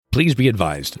Please be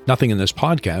advised, nothing in this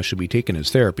podcast should be taken as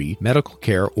therapy, medical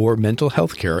care, or mental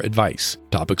health care advice.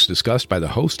 Topics discussed by the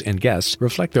host and guests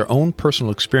reflect their own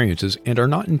personal experiences and are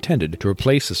not intended to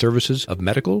replace the services of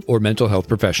medical or mental health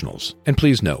professionals. And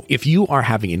please know, if you are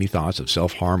having any thoughts of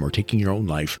self-harm or taking your own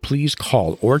life, please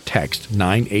call or text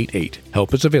 988.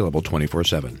 Help is available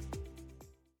 24/7.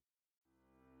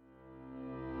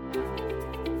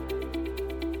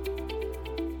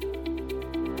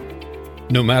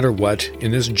 No matter what,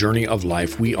 in this journey of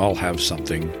life, we all have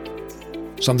something.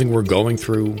 Something we're going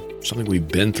through, something we've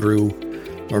been through,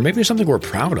 or maybe something we're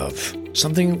proud of,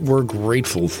 something we're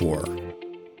grateful for.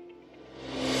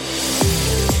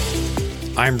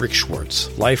 I'm Rick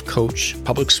Schwartz, life coach,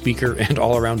 public speaker, and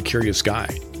all-around curious guy.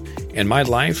 And my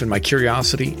life and my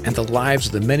curiosity and the lives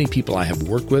of the many people I have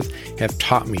worked with have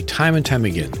taught me time and time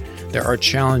again there are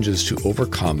challenges to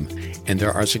overcome and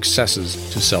there are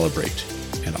successes to celebrate.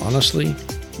 And honestly,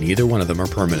 neither one of them are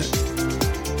permanent.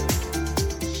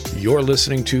 You're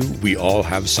listening to We All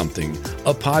Have Something,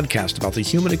 a podcast about the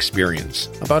human experience,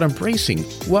 about embracing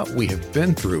what we have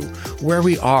been through, where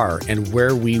we are, and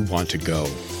where we want to go.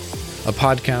 A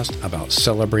podcast about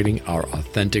celebrating our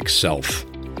authentic self.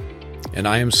 And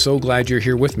I am so glad you're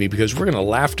here with me because we're going to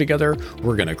laugh together,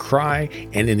 we're going to cry,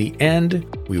 and in the end,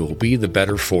 we will be the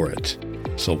better for it.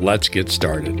 So let's get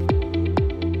started.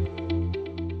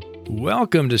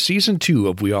 Welcome to Season 2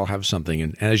 of We All Have Something,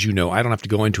 and as you know, I don't have to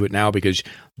go into it now because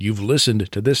you've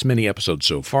listened to this many episodes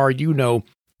so far. You know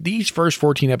these first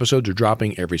 14 episodes are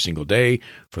dropping every single day.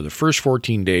 For the first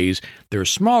 14 days, they're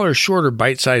smaller, shorter,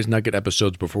 bite-sized nugget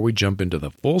episodes before we jump into the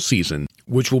full season,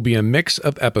 which will be a mix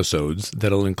of episodes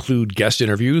that'll include guest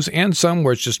interviews and some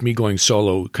where it's just me going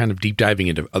solo, kind of deep diving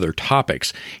into other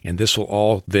topics. And this will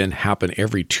all then happen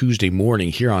every Tuesday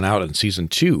morning here on out in Season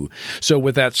 2. So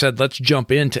with that said, let's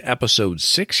jump into Episode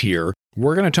 6 here.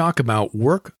 We're going to talk about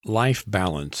work-life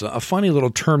balance, a funny little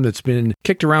term that's been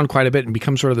kicked around quite a bit and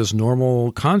become sort of this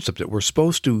normal concept that we're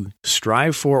supposed to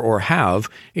strive for or have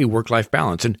a work-life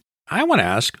balance. And I want to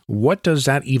ask, what does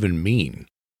that even mean?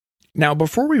 Now,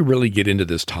 before we really get into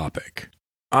this topic,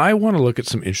 I want to look at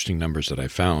some interesting numbers that I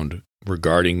found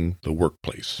regarding the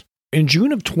workplace. In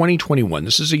June of 2021,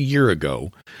 this is a year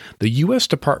ago, the U.S.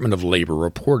 Department of Labor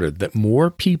reported that more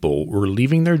people were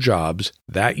leaving their jobs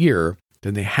that year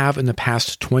than they have in the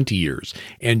past 20 years,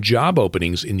 and job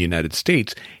openings in the United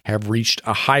States have reached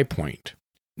a high point.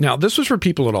 Now, this was for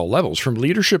people at all levels, from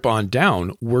leadership on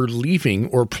down, were leaving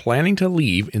or planning to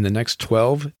leave in the next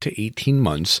 12 to 18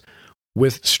 months,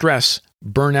 with stress,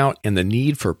 burnout, and the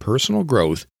need for personal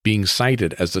growth being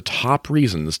cited as the top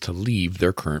reasons to leave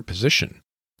their current position.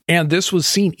 And this was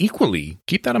seen equally,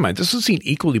 keep that in mind, this was seen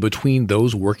equally between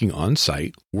those working on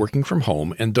site, working from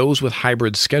home, and those with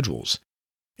hybrid schedules.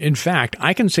 In fact,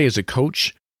 I can say as a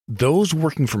coach, those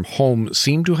working from home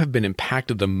seem to have been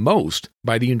impacted the most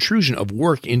by the intrusion of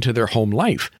work into their home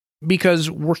life,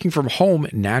 because working from home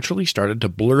naturally started to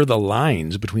blur the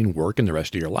lines between work and the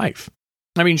rest of your life.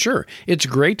 I mean, sure, it's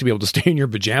great to be able to stay in your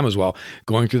pajamas while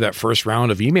going through that first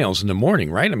round of emails in the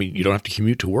morning, right? I mean, you don't have to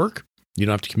commute to work. You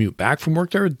don't have to commute back from work.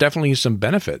 There are definitely some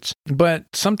benefits. But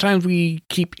sometimes we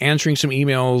keep answering some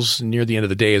emails near the end of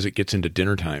the day as it gets into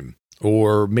dinner time.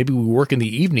 Or maybe we work in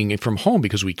the evening from home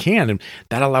because we can, and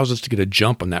that allows us to get a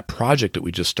jump on that project that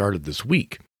we just started this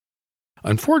week.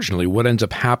 Unfortunately, what ends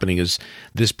up happening is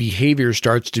this behavior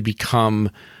starts to become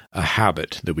a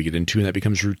habit that we get into, and that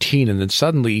becomes routine. And then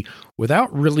suddenly,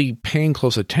 without really paying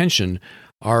close attention,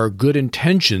 our good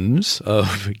intentions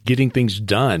of getting things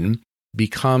done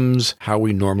becomes how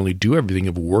we normally do everything,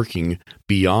 of working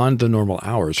beyond the normal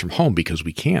hours from home because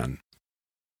we can.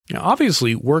 Now,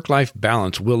 obviously, work-life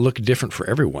balance will look different for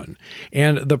everyone,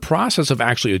 and the process of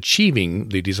actually achieving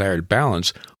the desired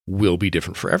balance will be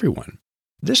different for everyone.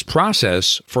 This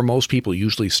process, for most people,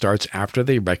 usually starts after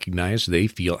they recognize they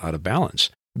feel out of balance.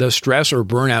 The stress or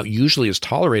burnout usually is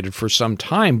tolerated for some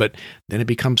time, but then it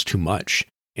becomes too much.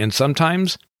 And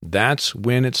sometimes that's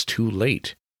when it's too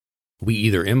late. We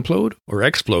either implode or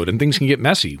explode, and things can get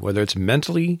messy, whether it's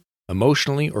mentally,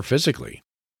 emotionally, or physically.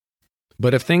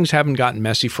 But if things haven't gotten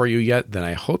messy for you yet, then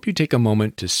I hope you take a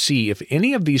moment to see if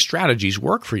any of these strategies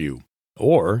work for you.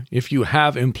 Or if you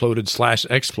have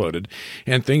imploded/exploded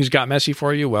and things got messy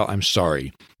for you, well, I'm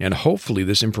sorry. And hopefully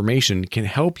this information can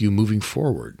help you moving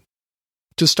forward.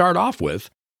 To start off with,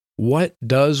 what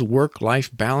does work-life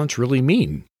balance really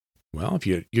mean? Well, if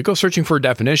you go searching for a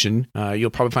definition, you'll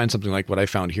probably find something like what I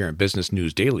found here in Business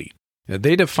News Daily. Now,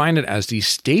 they define it as the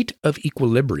state of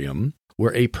equilibrium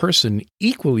where a person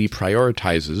equally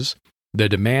prioritizes the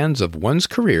demands of one's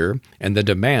career and the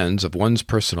demands of one's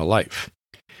personal life.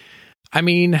 I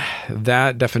mean,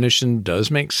 that definition does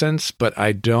make sense, but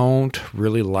I don't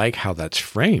really like how that's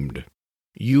framed.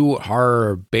 You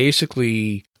are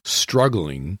basically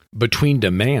struggling between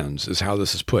demands, is how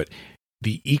this is put.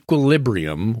 The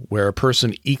equilibrium where a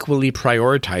person equally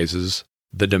prioritizes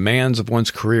the demands of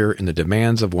one's career and the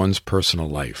demands of one's personal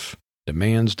life.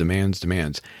 Demands.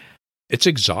 It's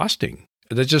exhausting.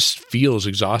 That just feels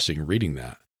exhausting reading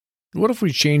that. What if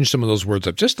we change some of those words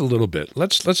up just a little bit?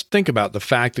 Let's think about the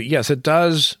fact that, yes, it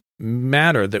does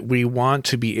matter that we want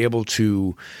to be able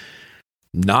to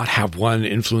not have one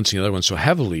influencing the other one so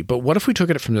heavily. But what if we took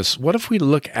it from this? What if we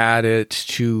look at it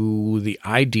to the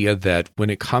idea that when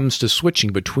it comes to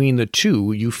switching between the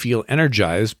two, you feel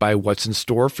energized by what's in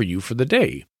store for you for the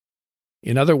day?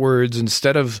 In other words,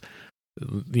 instead of,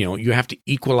 you have to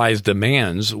equalize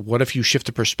demands, what if you shift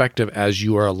the perspective as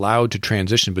you are allowed to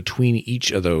transition between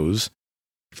each of those,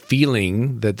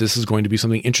 feeling that this is going to be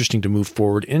something interesting to move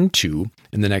forward into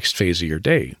in the next phase of your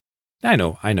day? I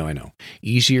know.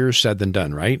 Easier said than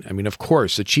done, right? I mean, of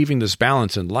course, achieving this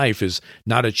balance in life is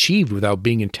not achieved without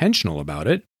being intentional about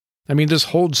it. I mean, this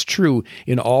holds true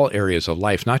in all areas of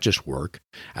life, not just work.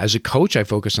 As a coach, I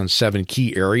focus on 7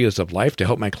 key areas of life to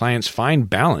help my clients find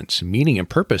balance, meaning, and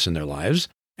purpose in their lives.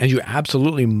 And you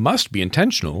absolutely must be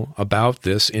intentional about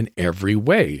this in every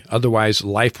way. Otherwise,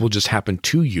 life will just happen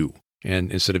to you,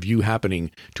 and instead of you happening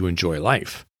to enjoy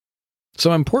life.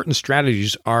 Some important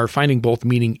strategies are finding both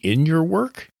meaning in your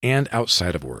work and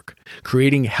outside of work.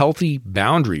 Creating healthy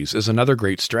boundaries is another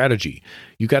great strategy.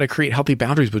 You got to create healthy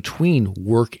boundaries between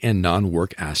work and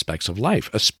non-work aspects of life,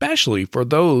 especially for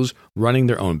those running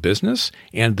their own business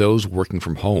and those working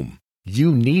from home.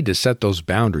 You need to set those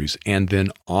boundaries and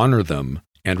then honor them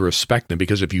and respect them,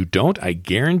 because if you don't, I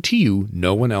guarantee you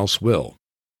no one else will.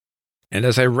 And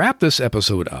as I wrap this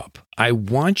episode up, I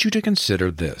want you to consider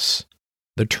this.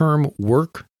 The term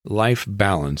work-life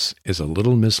balance is a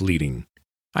little misleading.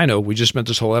 I know, we just spent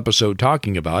this whole episode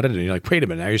talking about it, and you're like, wait a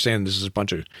minute, now you're saying this is a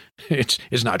bunch of, it's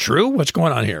not true? What's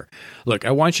going on here? Look,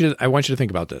 I want you to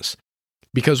think about this.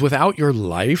 Because without your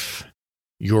life,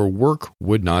 your work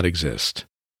would not exist.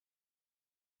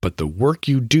 But the work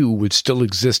you do would still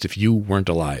exist if you weren't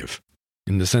alive,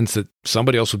 in the sense that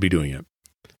somebody else would be doing it.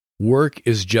 Work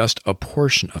is just a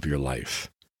portion of your life.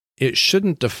 It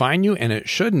shouldn't define you, and it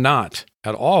should not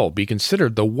at all be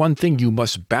considered the one thing you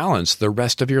must balance the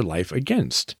rest of your life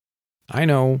against. I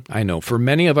know. For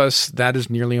many of us, that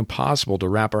is nearly impossible to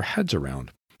wrap our heads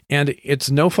around. And it's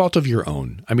no fault of your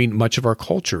own. I mean, much of our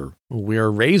culture we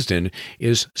are raised in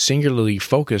is singularly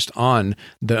focused on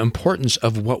the importance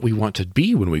of what we want to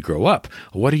be when we grow up.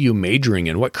 What are you majoring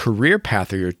in? What career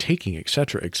path are you taking,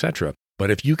 etc., etc.? But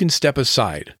if you can step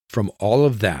aside from all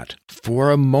of that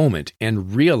for a moment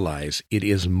and realize it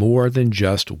is more than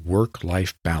just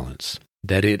work-life balance,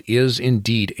 that it is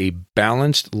indeed a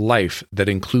balanced life that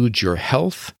includes your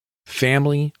health,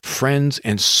 family, friends,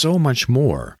 and so much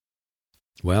more,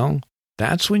 well,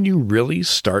 that's when you really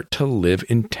start to live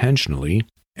intentionally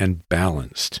and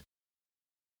balanced.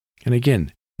 And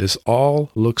again, this all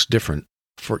looks different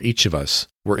for each of us.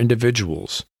 We're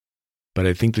individuals. But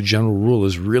I think the general rule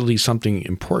is really something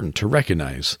important to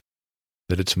recognize,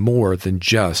 that it's more than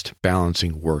just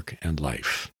balancing work and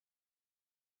life.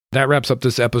 That wraps up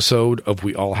this episode of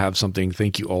We All Have Something.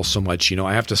 Thank you all so much.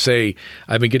 I have to say,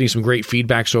 I've been getting some great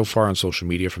feedback so far on social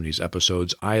media from these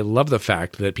episodes. I love the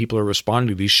fact that people are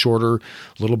responding to these shorter,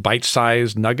 little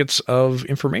bite-sized nuggets of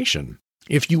information.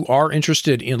 If you are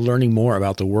interested in learning more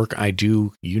about the work I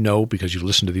do, because you've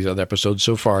listened to these other episodes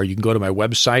so far, you can go to my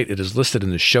website. It is listed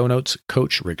in the show notes,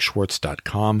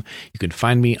 CoachRickSchwartz.com. You can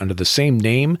find me under the same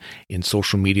name in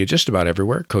social media just about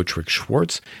everywhere, Coach Rick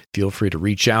Schwartz. Feel free to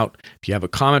reach out. If you have a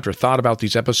comment or thought about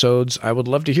these episodes, I would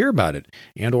love to hear about it.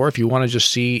 And or if you want to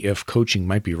just see if coaching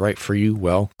might be right for you,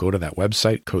 well, go to that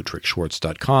website,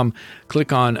 CoachRickSchwartz.com.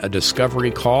 Click on a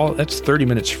discovery call. That's 30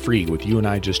 minutes free with you and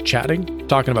I just chatting,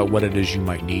 talking about what it is you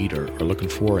might need or are looking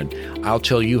for, and I'll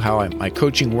tell you how my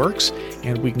coaching works,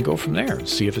 and we can go from there and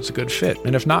see if it's a good fit.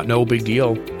 And if not, no big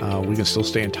deal. We can still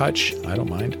stay in touch. I don't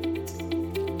mind.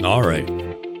 All right.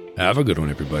 Have a good one,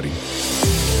 everybody.